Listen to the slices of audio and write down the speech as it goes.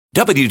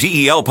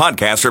WDEL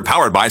podcasts are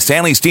powered by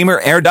Stanley Steamer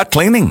Air Duct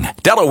Cleaning,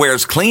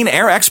 Delaware's clean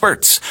air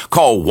experts.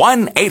 Call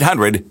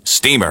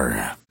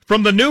 1-800-STEAMER.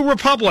 From the New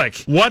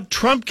Republic, what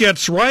Trump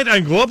gets right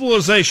on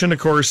globalization. Of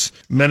course,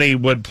 many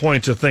would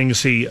point to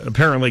things he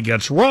apparently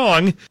gets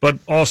wrong, but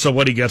also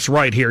what he gets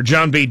right here.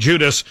 John B.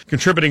 Judas,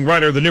 contributing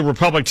writer of the New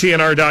Republic,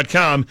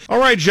 TNR.com. All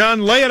right,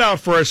 John, lay it out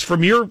for us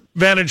from your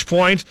vantage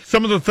point,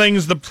 some of the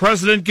things the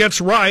president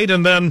gets right,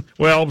 and then,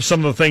 well,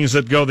 some of the things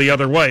that go the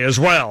other way as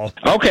well.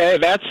 Okay,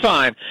 that's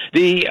fine.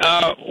 The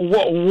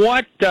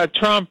what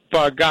Trump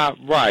got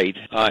right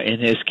in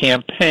his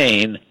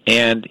campaign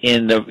and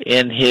in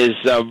his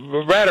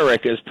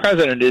rhetoric as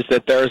president is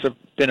that there's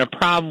been a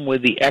problem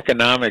with the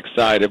economic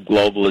side of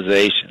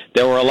globalization.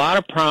 There were a lot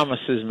of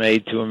promises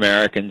made to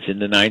Americans in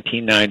the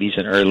 1990s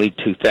and early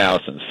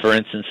 2000s. For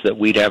instance, that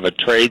we'd have a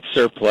trade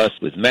surplus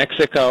with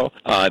Mexico,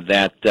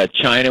 that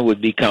China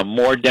would become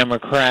more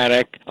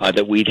democratic,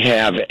 that we'd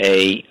have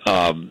a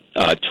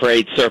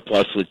trade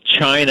surplus with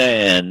China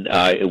and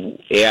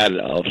add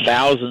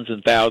thousands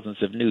and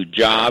thousands of new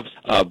jobs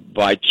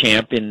by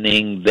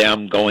championing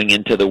them going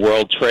into the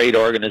World Trade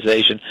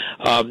Organization.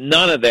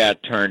 None of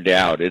that turned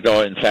out. It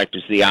all, in fact,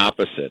 is the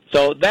opposite.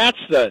 So that's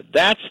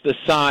the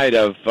side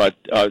of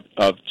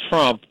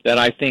Trump that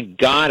I think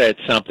got at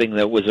something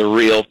that was a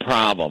real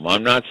problem.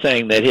 I'm not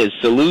saying that his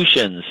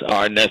solutions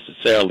are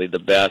necessarily the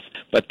best,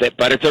 but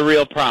it's a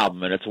real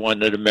problem, and it's one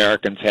that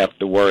Americans have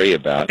to worry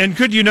about. And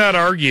could you not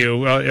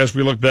argue, as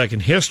we look back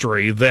in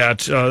history,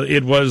 that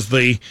it was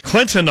the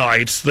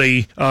Clintonites,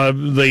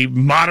 the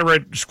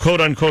moderate,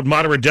 quote-unquote,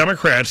 moderate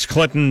Democrats,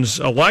 Clinton's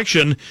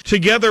election,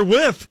 together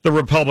with the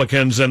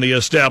Republicans and the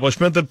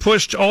establishment that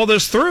pushed all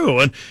this through?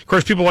 And, of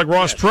course, people like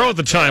Ross Perot at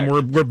the time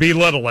were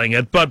belittling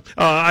it. But,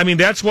 I mean,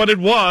 that's what it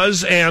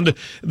was. And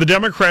the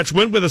Democrats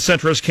went with a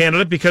centrist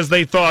candidate because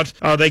they thought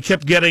they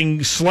kept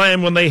getting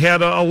slammed when they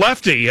had a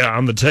lefty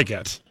on the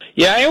ticket.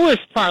 Yeah, it was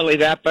partly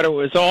that, but it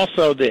was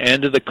also the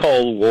end of the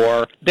Cold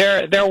War.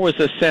 There was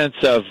a sense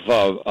of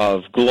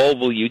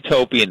global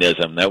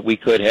utopianism, that we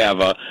could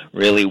have a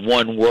really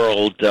one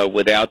world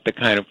without the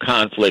kind of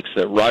conflicts,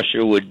 that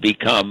Russia would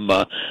become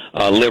a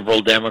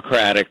liberal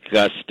democratic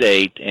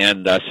state,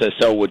 and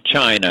so would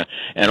China,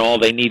 and all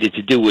they needed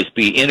to do was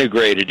be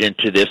integrated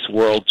into this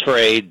world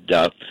trade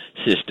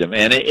system,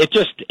 and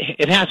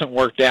it hasn't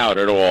worked out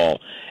at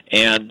all.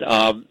 And,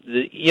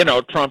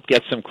 Trump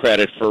gets some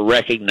credit for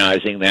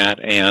recognizing that,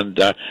 and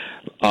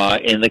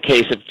in the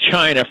case of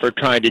China, for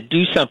trying to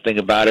do something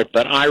about it,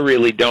 but I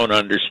really don't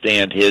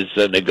understand his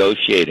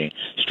negotiating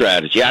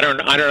strategy. I don't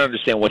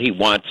understand what he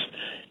wants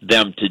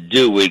them to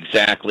do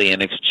exactly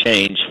in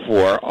exchange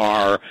for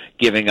our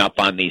giving up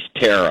on these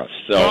tariffs.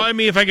 So, well, I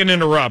mean, if I can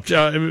interrupt,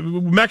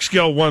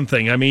 Mexico, one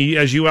thing. I mean,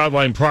 as you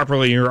outlined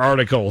properly in your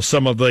article,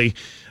 some of the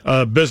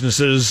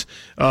businesses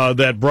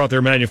that brought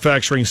their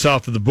manufacturing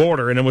south of the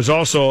border, and it was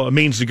also a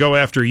means to go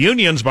after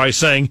unions by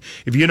saying,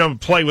 if you don't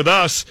play with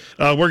us,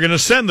 we're going to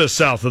send this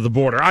south of the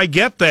border. I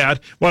get that.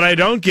 What I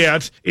don't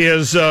get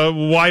is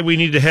why we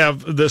need to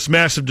have this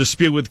massive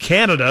dispute with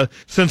Canada,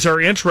 since our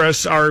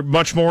interests are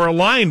much more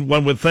aligned,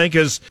 one would think,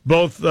 as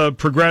both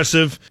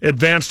progressive,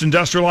 advanced,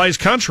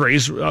 industrialized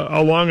countries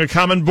along a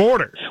common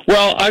border.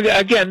 Well,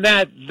 again,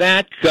 that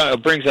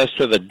brings us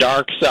to the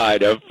dark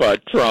side of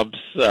Trump's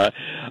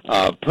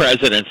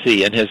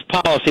presidency and his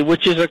policy,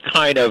 which is a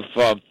kind of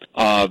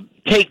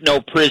take no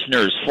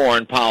prisoners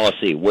foreign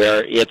policy,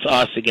 where it's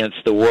us against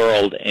the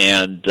world,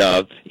 and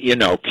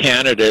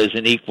Canada is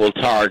an equal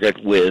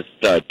target with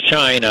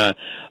China.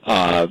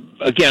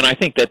 Again, I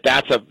think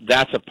that's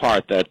a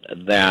part that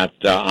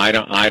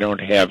I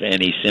don't have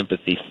any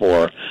sympathy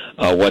for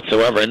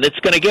whatsoever, and it's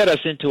going to get us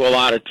into a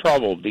lot of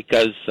trouble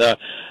because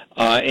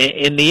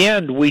in the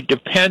end, we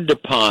depend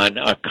upon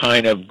a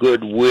kind of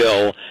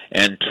goodwill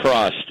and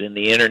trust in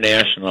the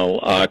international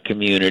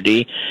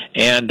community,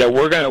 and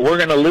we're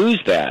going to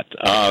lose that.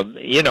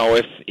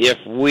 If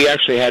we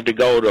actually had to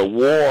go to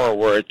war or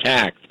were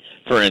attacked,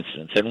 for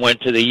instance, and went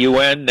to the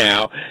UN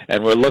now,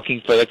 and we're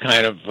looking for the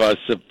kind of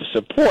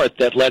support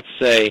that, let's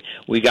say,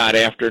 we got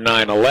after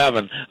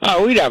 9/11,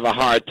 we'd have a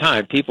hard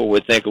time. People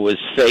would think it was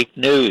fake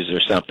news or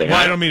something. Well,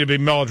 I don't mean to be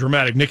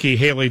melodramatic. Nikki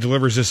Haley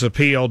delivers this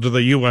appeal to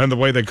the UN the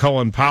way that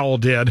Colin Powell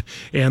did,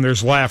 and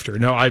there's laughter.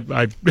 No,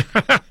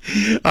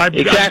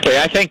 exactly.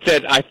 I think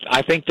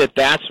that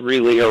that's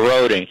really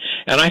eroding,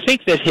 and I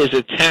think that his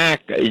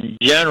attack in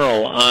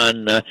general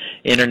on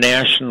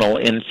international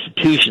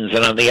institutions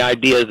and on the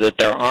idea that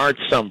there aren't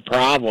some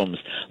problems,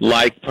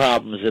 like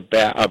problems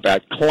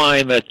about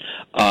climate,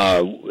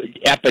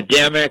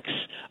 epidemics,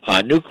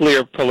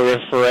 nuclear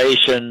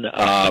proliferation,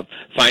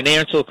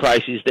 financial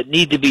crises that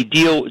need to be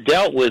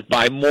dealt with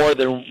by more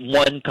than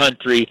one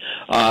country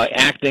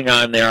acting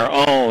on their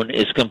own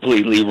is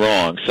completely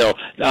wrong. So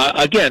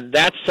again,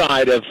 that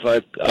side of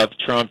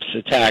Trump's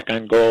attack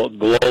on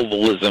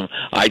globalism,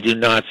 I do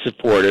not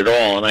support at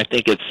all, and I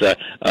think it's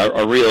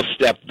a real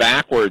step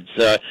backwards,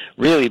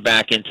 really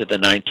back into the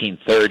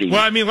 1930s.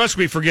 Well, I mean, lest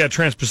we forget,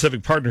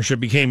 Trans-Pacific Partnership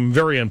became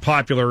very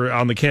unpopular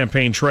on the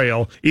campaign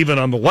trail, even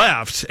on the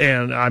left,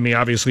 and I mean,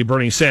 obviously obviously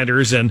Bernie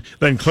Sanders, and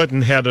then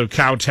Clinton had to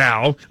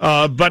kowtow.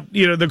 But,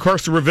 of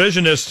course, the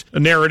revisionist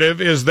narrative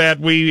is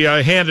that we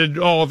handed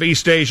all of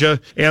East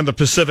Asia and the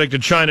Pacific to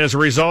China as a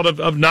result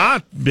of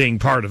not being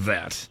part of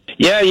that.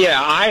 Yeah.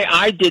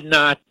 I did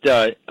not.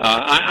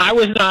 I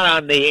was not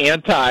on the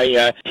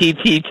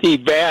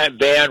anti-TPP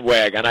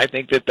bandwagon. I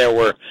think that there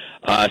were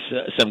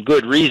some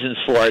good reasons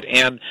for it.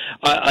 And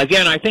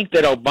again, I think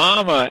that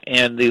Obama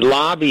and the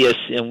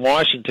lobbyists in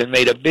Washington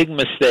made a big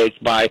mistake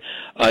by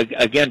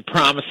again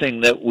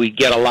promising that we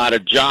get a lot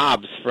of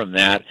jobs from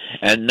that,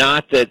 and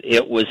not that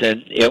it was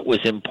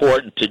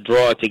important to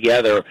draw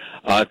together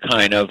a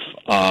kind of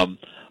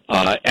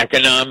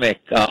economic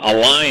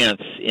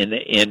alliance in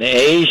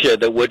Asia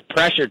that would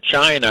pressure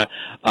China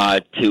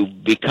to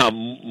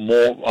become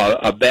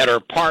a better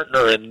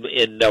partner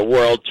in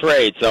world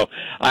trade. So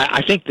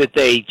I think that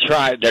they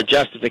tried their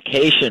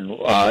justification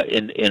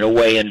in a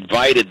way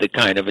invited the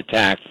kind of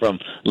attack from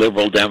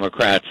liberal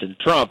Democrats and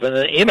Trump, and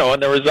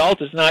and the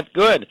result is not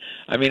good.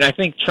 I mean, I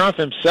think Trump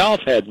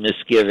himself had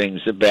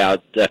misgivings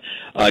about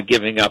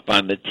giving up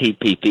on the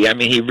TPP. I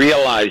mean, he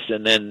realized,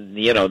 and then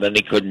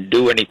he couldn't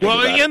do anything.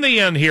 Well, about in the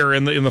end, here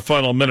in the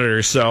final minute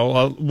or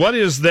so, what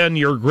is then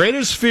your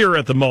greatest fear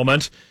at the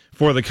moment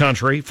for the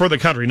country? For the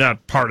country,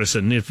 not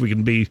partisan. If we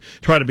can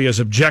try to be as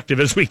objective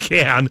as we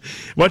can.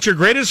 What's your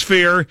greatest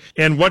fear,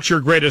 and what's your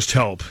greatest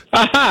hope?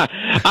 That's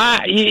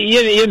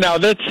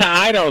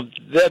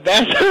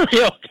a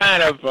real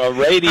kind of a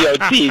radio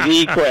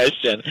TV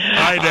question.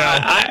 I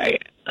know.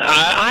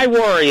 I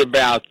worry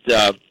about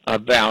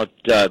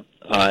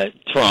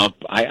Trump.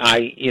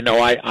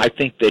 I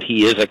think that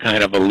he is a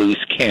kind of a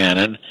loose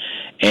cannon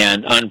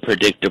and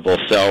unpredictable.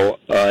 So,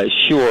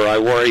 sure, I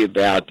worry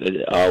about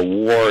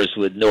wars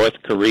with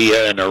North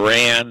Korea and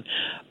Iran.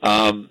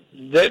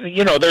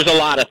 There's a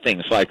lot of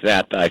things like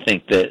that I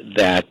think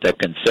that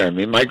concern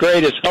me. My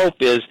greatest hope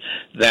is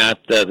that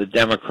the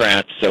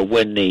Democrats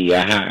win the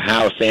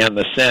House and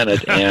the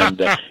Senate and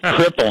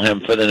cripple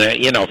him for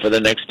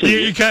the next 2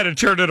 years. You kind of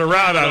turned it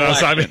around on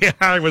us. I mean,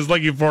 I was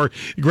looking for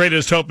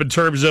greatest hope in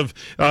terms of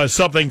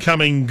something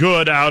coming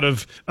good out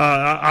of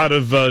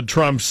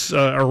Trump's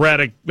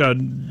erratic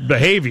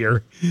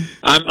behavior.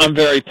 I'm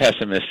very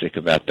pessimistic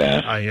about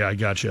that. I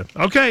got you.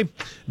 Okay,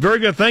 very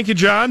good. Thank you,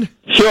 John.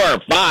 Sure.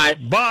 Bye.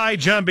 Bye,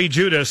 John B.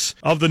 Judas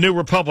of the New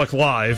Republic Live.